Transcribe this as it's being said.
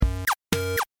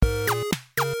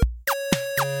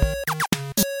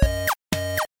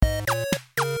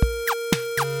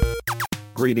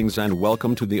Greetings and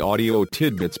welcome to the Audio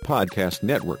TidBits podcast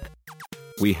network.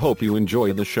 We hope you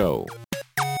enjoy the show.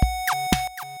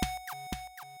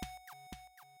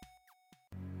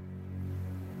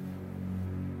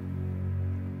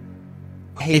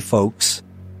 Hey folks,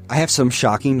 I have some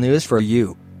shocking news for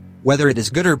you. Whether it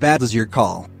is good or bad is your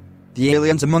call. The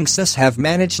aliens amongst us have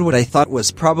managed what I thought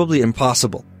was probably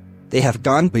impossible. They have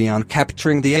gone beyond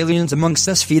capturing the aliens amongst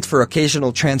us feed for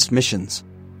occasional transmissions.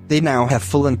 They now have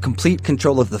full and complete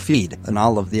control of the feed and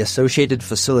all of the associated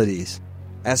facilities.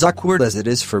 As awkward as it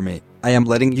is for me, I am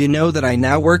letting you know that I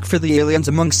now work for the aliens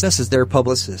amongst us as their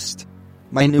publicist.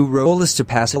 My new role is to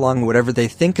pass along whatever they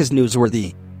think is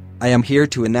newsworthy. I am here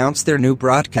to announce their new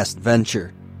broadcast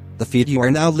venture. The feed you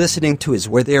are now listening to is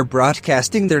where they are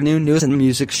broadcasting their new news and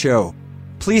music show.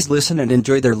 Please listen and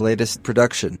enjoy their latest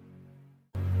production.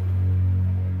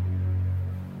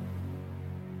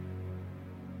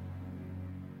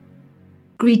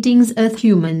 Greetings, Earth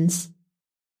humans.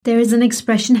 There is an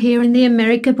expression here in the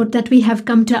America put that we have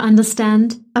come to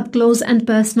understand, up close and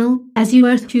personal, as you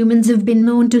Earth humans have been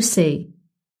known to say.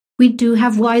 We do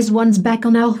have wise ones back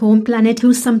on our home planet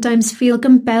who sometimes feel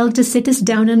compelled to sit us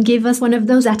down and give us one of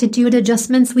those attitude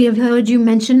adjustments we have heard you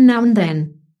mention now and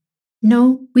then.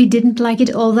 No, we didn't like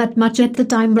it all that much at the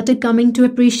time, but are coming to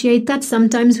appreciate that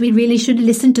sometimes we really should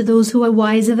listen to those who are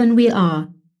wiser than we are.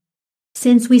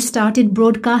 Since we started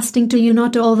broadcasting to you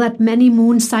not all that many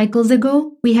moon cycles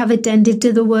ago, we have attended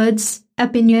to the words,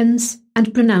 opinions,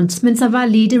 and pronouncements of our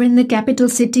leader in the capital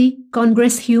city,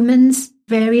 Congress humans,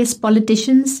 various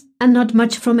politicians, and not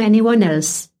much from anyone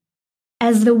else.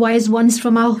 As the wise ones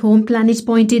from our home planet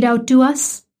pointed out to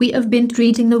us, we have been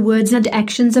treating the words and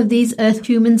actions of these Earth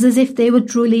humans as if they were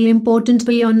truly important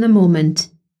beyond the moment.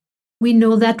 We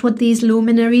know that what these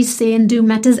luminaries say and do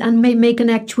matters and may make an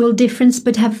actual difference,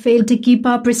 but have failed to keep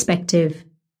our perspective.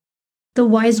 The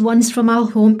wise ones from our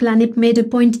home planet made a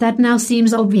point that now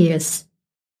seems obvious.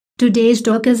 Today's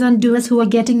talkers and doers who are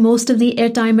getting most of the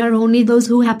airtime are only those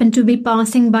who happen to be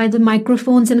passing by the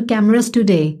microphones and cameras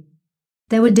today.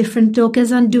 There were different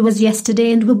talkers and doers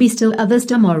yesterday and will be still others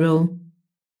tomorrow.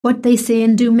 What they say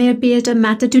and do may appear to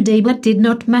matter today but did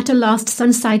not matter last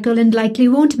sun cycle and likely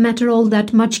won't matter all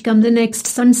that much come the next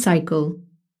sun cycle.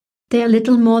 They are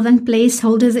little more than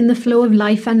placeholders in the flow of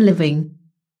life and living.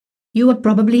 You are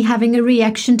probably having a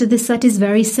reaction to this that is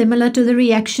very similar to the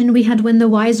reaction we had when the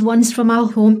wise ones from our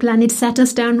home planet sat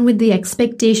us down with the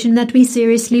expectation that we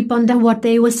seriously ponder what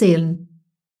they were saying.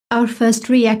 Our first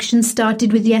reaction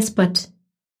started with yes but.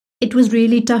 It was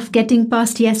really tough getting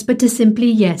past yes but to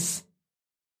simply yes.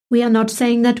 We are not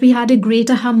saying that we had a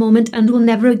great aha moment and will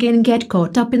never again get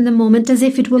caught up in the moment as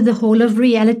if it were the whole of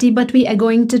reality, but we are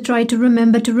going to try to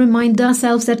remember to remind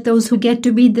ourselves that those who get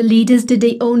to be the leaders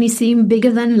today only seem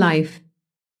bigger than life.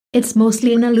 It's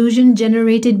mostly an illusion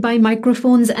generated by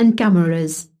microphones and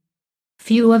cameras.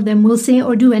 Few of them will say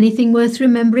or do anything worth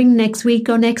remembering next week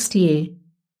or next year.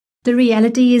 The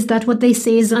reality is that what they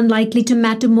say is unlikely to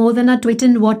matter more than a twit,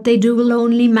 and what they do will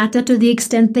only matter to the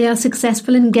extent they are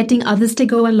successful in getting others to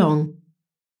go along.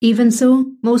 Even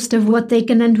so, most of what they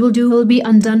can and will do will be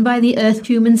undone by the Earth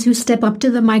humans who step up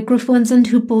to the microphones and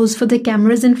who pose for the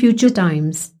cameras in future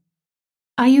times.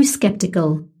 Are you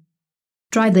skeptical?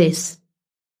 Try this.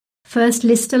 First,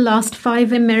 list the last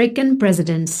 5 American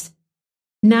presidents.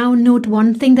 Now note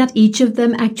one thing that each of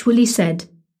them actually said.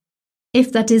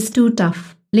 If that is too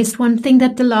tough, list one thing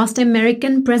that the last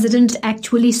American president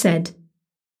actually said.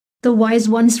 The wise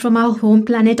ones from our home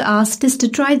planet asked us to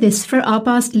try this for our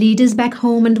past leaders back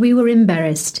home and we were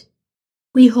embarrassed.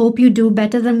 We hope you do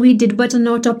better than we did but are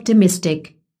not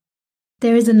optimistic.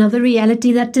 There is another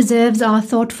reality that deserves our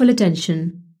thoughtful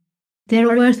attention. There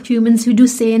are Earth humans who do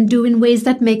say and do in ways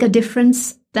that make a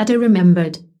difference, that are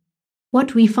remembered.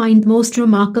 What we find most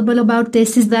remarkable about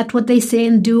this is that what they say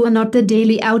and do are not the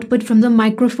daily output from the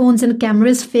microphones and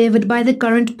cameras favored by the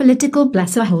current political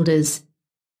placeholders.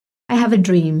 I have a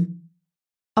dream.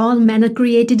 All men are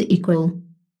created equal.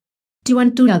 To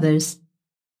unto others.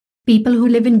 People who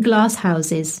live in glass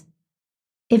houses.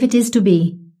 If it is to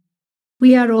be.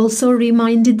 We are also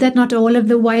reminded that not all of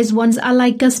the wise ones are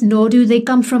like us, nor do they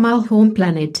come from our home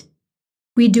planet.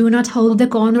 We do not hold the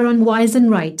corner on wise and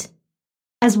right.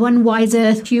 As one wise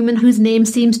Earth human whose name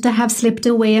seems to have slipped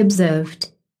away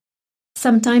observed.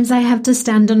 Sometimes I have to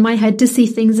stand on my head to see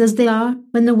things as they are,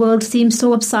 when the world seems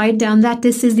so upside down that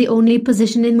this is the only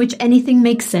position in which anything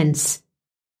makes sense.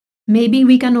 Maybe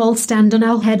we can all stand on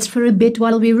our heads for a bit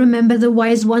while we remember the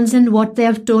wise ones and what they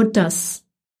have taught us.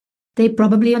 They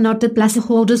probably are not the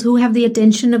placeholders who have the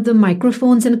attention of the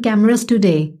microphones and cameras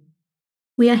today.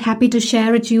 We are happy to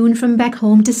share a tune from back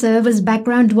home to serve as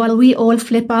background while we all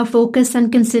flip our focus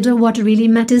and consider what really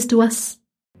matters to us.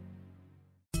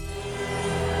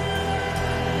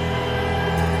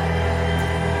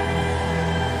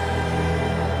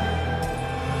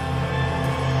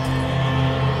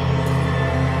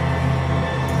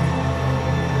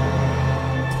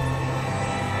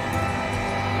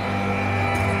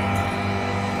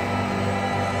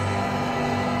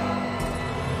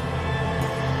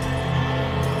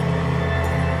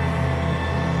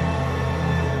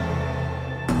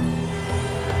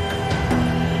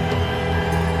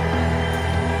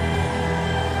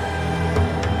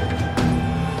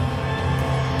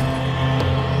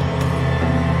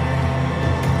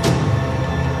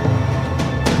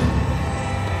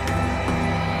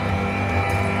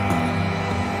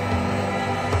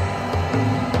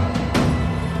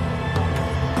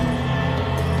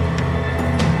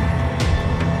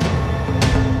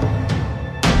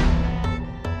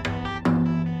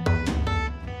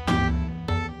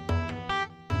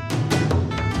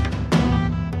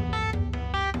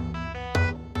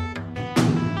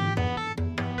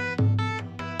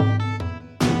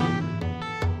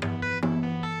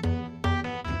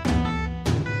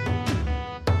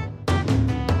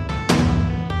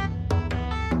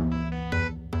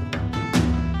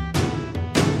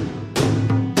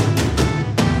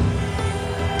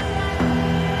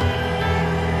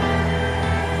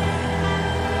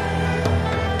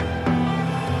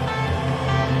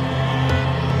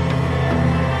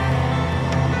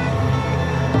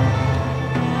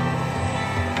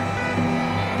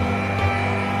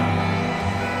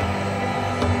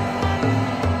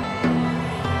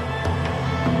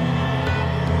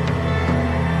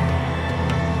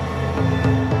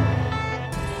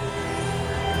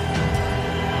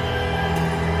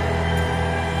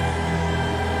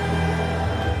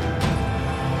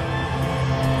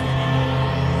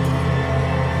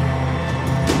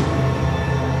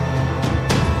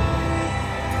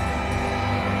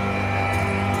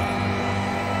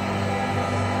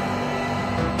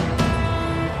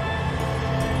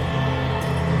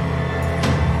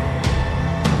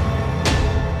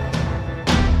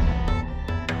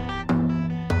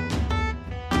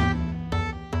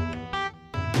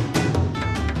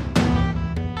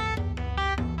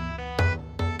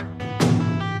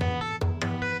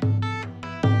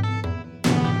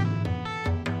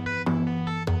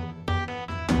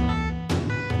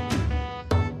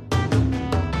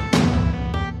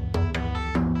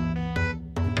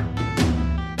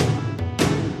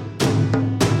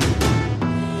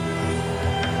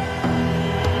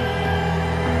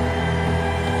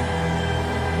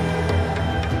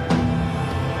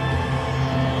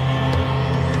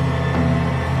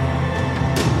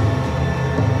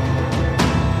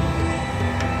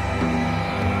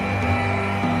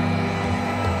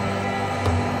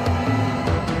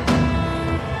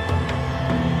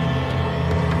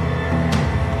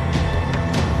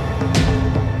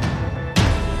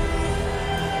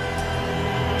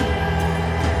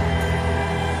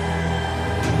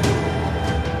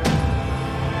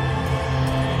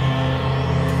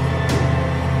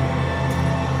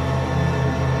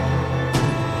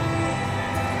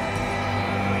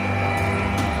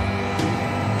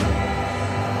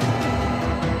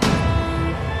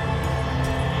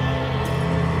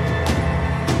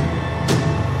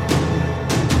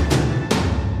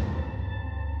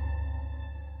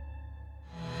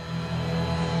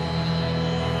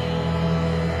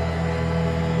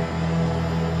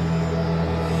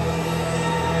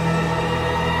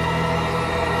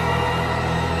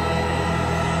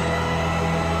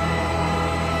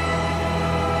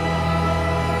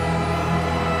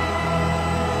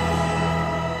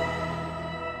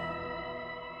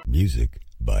 Music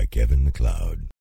by Kevin MacLeod.